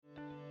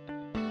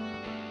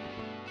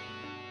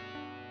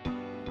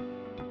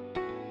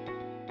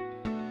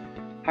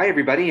Hi,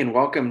 everybody, and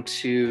welcome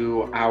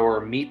to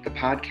our Meet the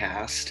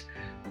Podcast,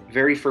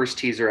 very first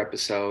teaser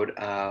episode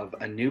of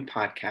a new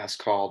podcast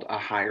called A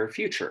Hire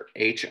Future,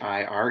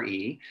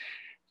 HIRE.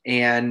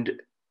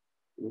 And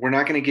we're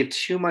not going to give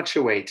too much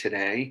away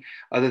today,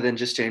 other than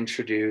just to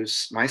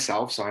introduce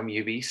myself. So I'm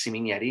Yubi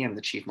Siminyeti. I'm the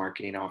Chief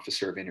Marketing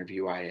Officer of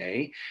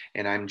InterviewIA,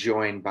 and I'm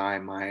joined by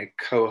my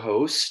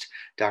co-host,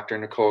 Dr.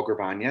 Nicole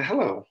Gravagna.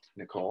 Hello,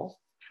 Nicole.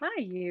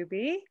 Hi,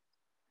 Yubi.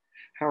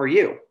 How are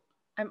you?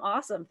 I'm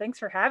awesome. Thanks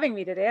for having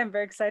me today. I'm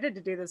very excited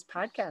to do this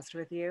podcast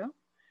with you.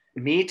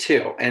 Me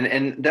too.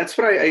 And that's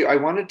what I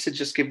wanted to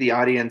just give the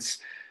audience,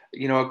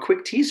 a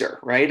quick teaser,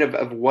 right,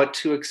 of what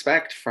to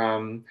expect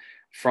from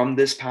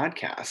this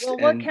podcast. Well,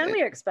 what can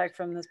we expect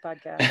from this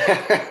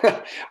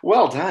podcast?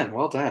 Well done.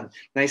 Well done.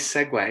 Nice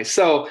segue.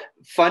 So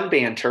fun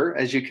banter,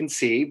 as you can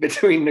see,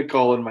 between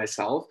Nicole and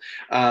myself.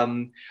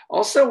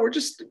 Also, we're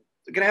just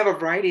going to have a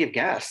variety of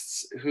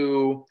guests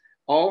who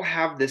all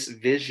have this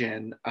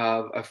vision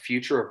of a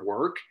future of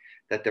work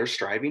that they're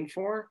striving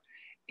for.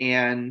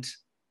 And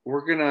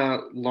we're going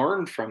to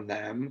learn from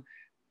them,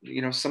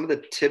 some of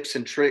the tips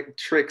and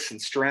tricks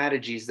and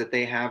strategies that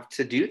they have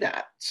to do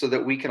that so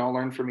that we can all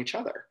learn from each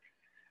other.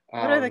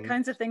 What are the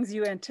kinds of things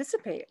you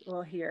anticipate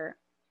we'll hear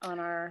on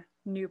our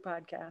new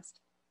podcast?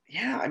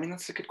 Yeah, I mean,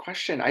 that's a good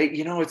question.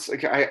 It's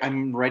like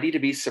I'm ready to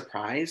be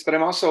surprised, but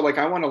I'm also like,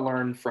 I want to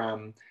learn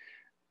from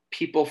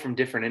people from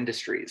different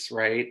industries,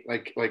 right?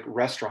 Like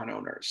restaurant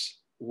owners.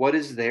 What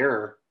does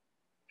their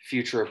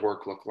future of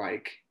work look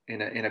like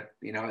in a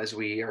as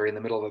we are in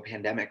the middle of a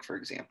pandemic, for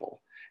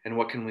example? And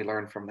what can we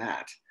learn from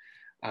that?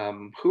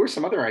 Who are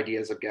some other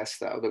ideas of guests,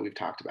 though, that we've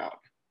talked about?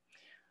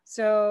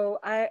 So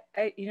I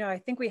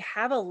think we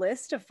have a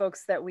list of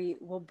folks that we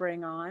will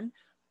bring on,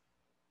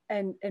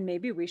 and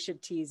maybe we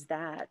should tease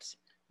that.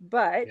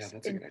 But yeah,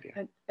 that's a good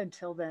idea.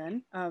 Until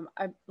then,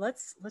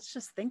 let's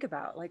just think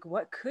about, like,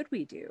 what could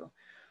we do?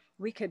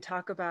 We could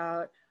talk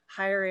about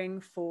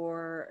hiring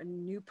for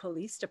new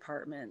police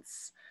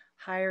departments,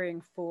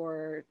 hiring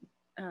for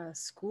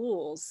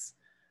schools,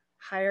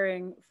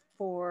 hiring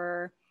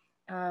for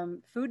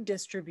food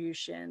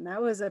distribution.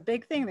 That was a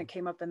big thing that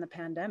came up in the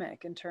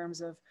pandemic in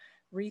terms of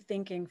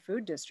rethinking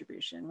food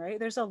distribution, right?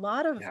 There's a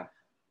lot of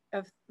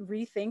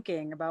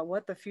rethinking about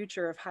what the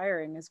future of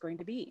hiring is going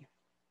to be.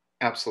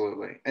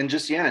 Absolutely. And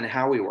just, and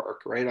how we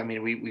work, right? I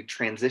mean, we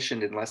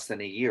transitioned in less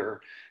than a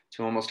year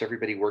to almost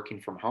everybody working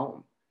from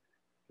home.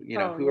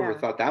 Whoever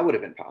thought that would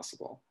have been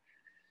possible?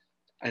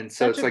 And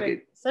so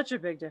such a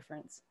big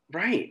difference.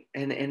 Right.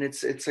 And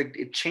it's like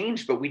it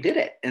changed, but we did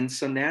it. And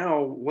so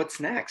now what's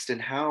next?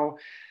 And how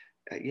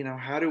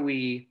do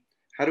we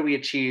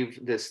achieve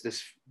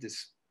this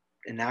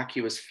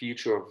innocuous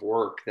future of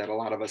work that a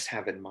lot of us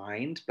have in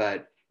mind,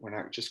 but we're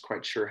not just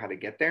quite sure how to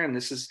get there. And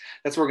that's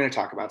what we're going to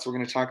talk about. So we're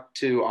going to talk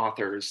to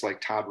authors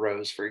like Todd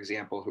Rose, for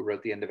example, who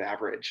wrote The End of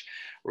Average.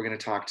 We're going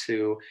to talk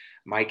to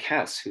Mike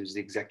Hess, who's the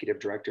executive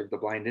director of the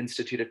Blind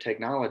Institute of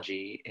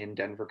Technology in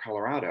Denver,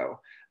 Colorado,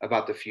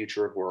 about the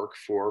future of work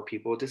for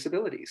people with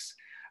disabilities.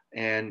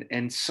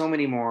 And so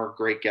many more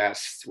great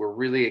guests. We're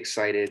really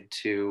excited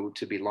to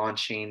be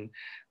launching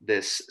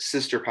this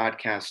sister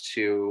podcast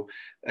to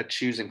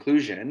Choose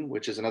Inclusion,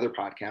 which is another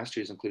podcast,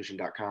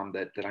 chooseinclusion.com,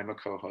 that I'm a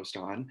co-host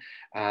on.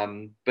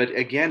 But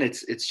again,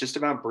 it's just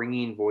about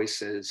bringing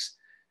voices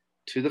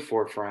to the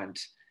forefront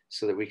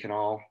so that we can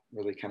all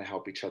really kind of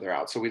help each other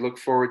out. So we look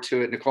forward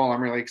to it. Nicole,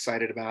 I'm really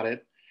excited about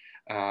it.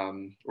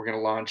 We're going to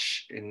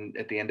launch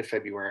at the end of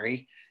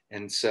February.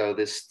 And so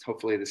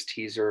hopefully this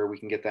teaser, we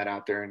can get that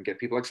out there and get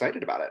people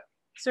excited about it.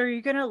 So are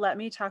you going to let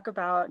me talk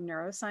about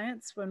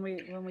neuroscience when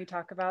we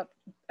talk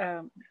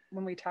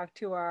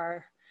to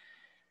our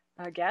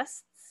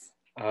guests?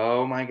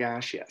 Oh my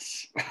gosh,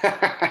 yes.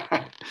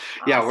 Awesome.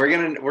 Yeah, we're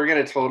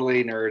gonna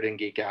totally nerd and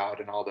geek out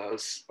and all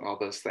those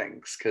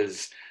things,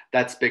 because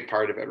that's a big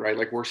part of it, right?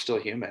 Like, we're still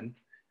human,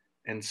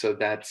 and so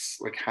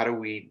that's like, how do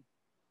we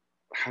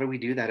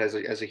do that as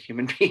a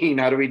human being?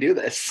 How do we do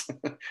this?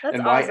 That's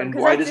and awesome. And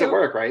why does it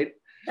work, right?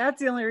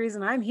 That's the only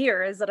reason I'm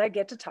here, is that I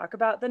get to talk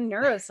about the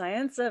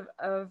neuroscience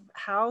of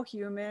how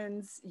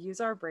humans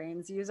use our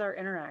brains, use our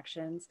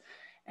interactions,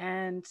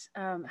 and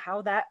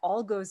how that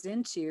all goes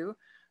into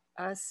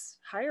us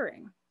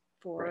hiring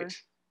for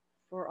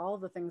all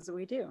the things that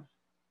we do.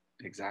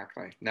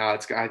 Exactly. No,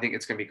 I think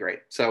it's going to be great.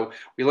 So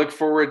we look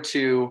forward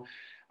to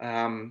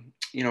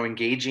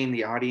engaging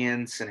the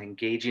audience and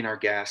engaging our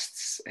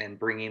guests and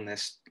bringing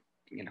this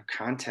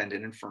content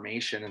and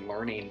information and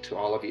learning to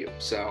all of you.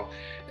 So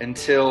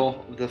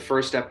until the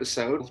first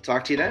episode, we'll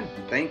talk to you then.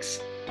 Thanks.